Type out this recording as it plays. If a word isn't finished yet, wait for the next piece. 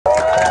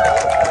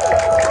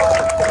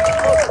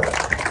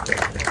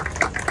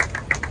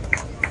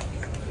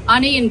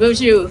Ani and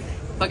Buju,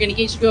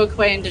 Paganikichgo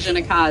Kwe and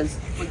Dejanakaz,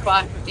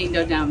 Makwa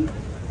Dindo Dam,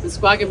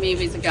 Squagami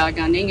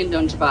Vizagaga Ning and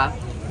Donjaba.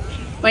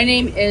 My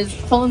name is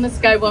Hole in the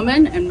Sky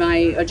Woman in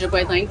my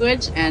Ojibwe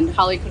language and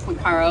Holly Cook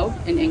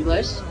Macarro in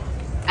English.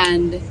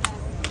 And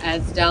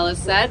as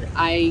Dallas said,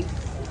 I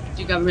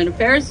do government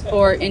affairs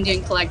for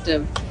Indian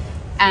Collective.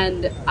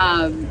 And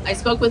I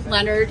spoke with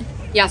Leonard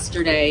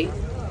yesterday,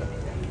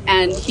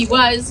 and he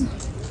was,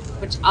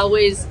 which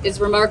always is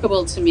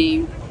remarkable to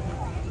me,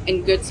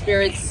 in good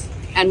spirits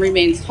and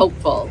remains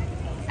hopeful.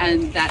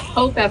 And that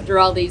hope after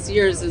all these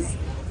years is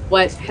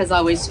what has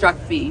always struck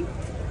me.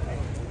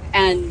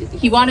 And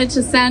he wanted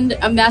to send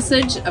a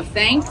message of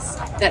thanks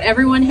that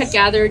everyone had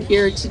gathered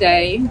here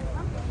today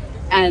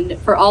and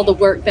for all the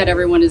work that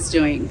everyone is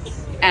doing.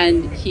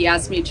 And he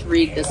asked me to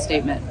read this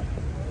statement.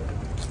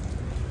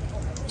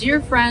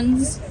 Dear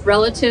friends,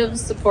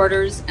 relatives,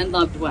 supporters, and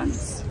loved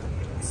ones,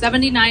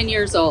 79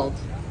 years old,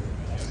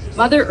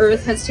 Mother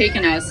Earth has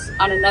taken us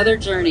on another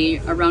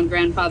journey around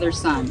Grandfather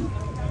Sun.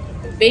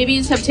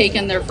 Babies have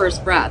taken their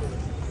first breath.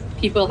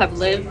 People have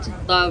lived,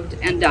 loved,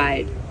 and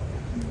died.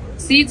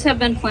 Seeds have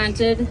been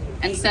planted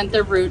and sent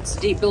their roots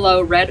deep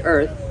below red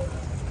earth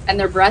and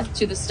their breath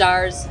to the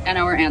stars and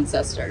our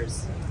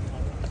ancestors.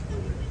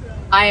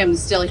 I am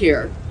still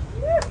here.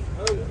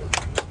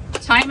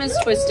 Time has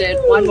twisted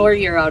one more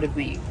year out of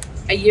me,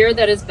 a year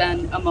that has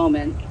been a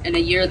moment and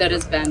a year that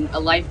has been a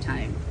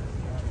lifetime.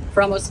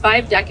 For almost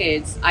 5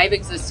 decades, I've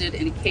existed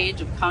in a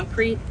cage of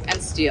concrete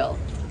and steel.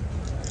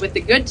 With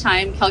the good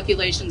time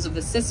calculations of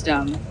the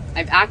system,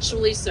 I've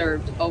actually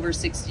served over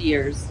 60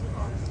 years.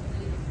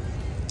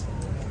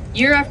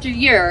 Year after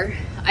year,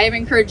 I have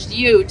encouraged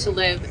you to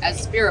live as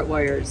spirit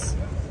warriors.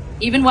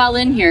 Even while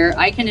in here,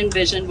 I can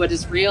envision what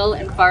is real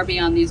and far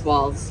beyond these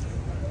walls.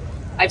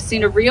 I've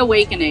seen a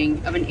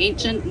reawakening of an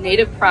ancient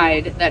native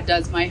pride that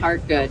does my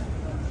heart good.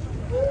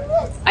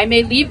 I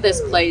may leave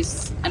this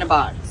place in a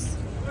box.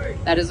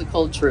 That is a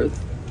cold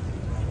truth.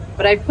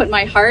 But I've put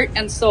my heart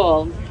and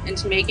soul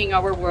into making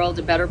our world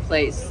a better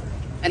place,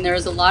 and there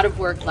is a lot of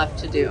work left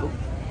to do.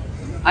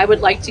 I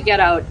would like to get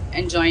out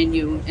and join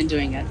you in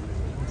doing it.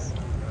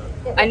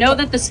 I know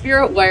that the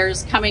spirit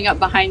warriors coming up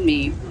behind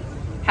me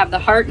have the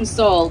heart and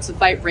soul to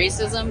fight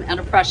racism and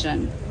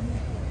oppression,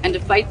 and to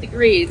fight the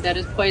greed that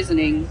is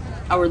poisoning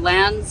our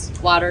lands,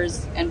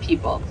 waters, and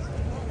people.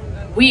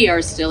 We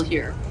are still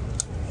here.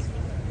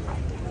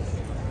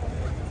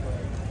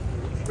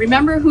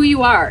 Remember who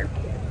you are,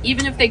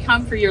 even if they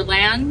come for your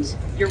land,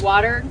 your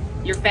water,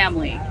 your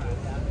family.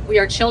 We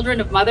are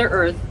children of Mother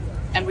Earth,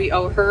 and we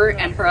owe her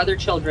and her other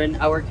children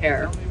our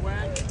care.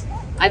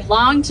 I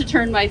long to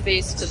turn my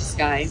face to the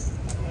sky.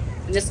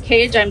 In this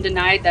cage, I'm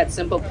denied that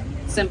simple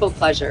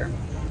pleasure.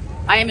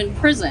 I am in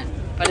prison,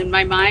 but in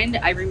my mind,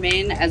 I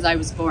remain as I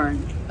was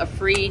born, a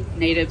free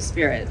native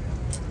spirit.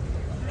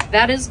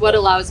 That is what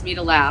allows me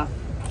to laugh,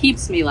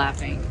 keeps me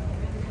laughing.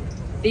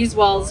 These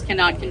walls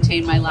cannot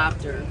contain my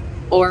laughter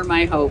or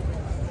my hope.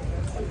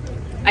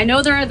 I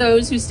know there are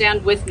those who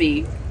stand with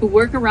me, who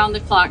work around the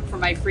clock for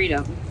my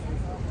freedom.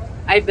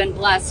 I've been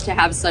blessed to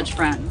have such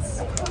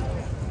friends.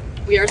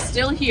 We are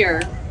still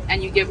here,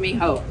 and you give me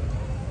hope.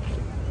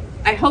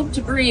 I hope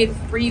to breathe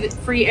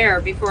free air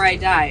before I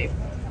die.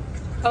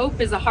 Hope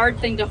is a hard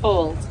thing to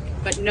hold,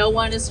 but no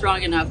one is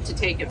strong enough to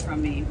take it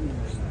from me.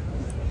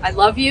 I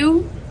love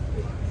you.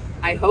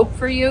 I hope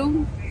for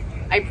you.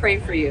 I pray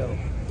for you.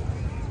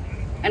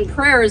 And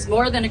prayer is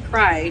more than a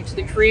cry to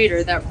the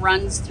Creator that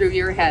runs through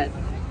your head.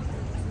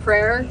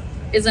 Prayer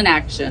is an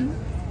action.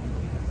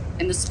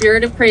 In the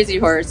spirit of Crazy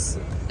Horse,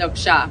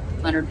 Doksha,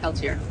 Leonard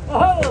Peltier.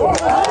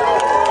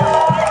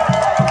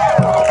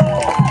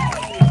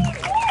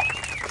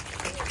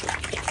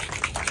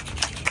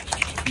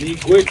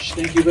 Miigwech,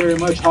 thank you very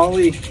much,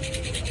 Holly.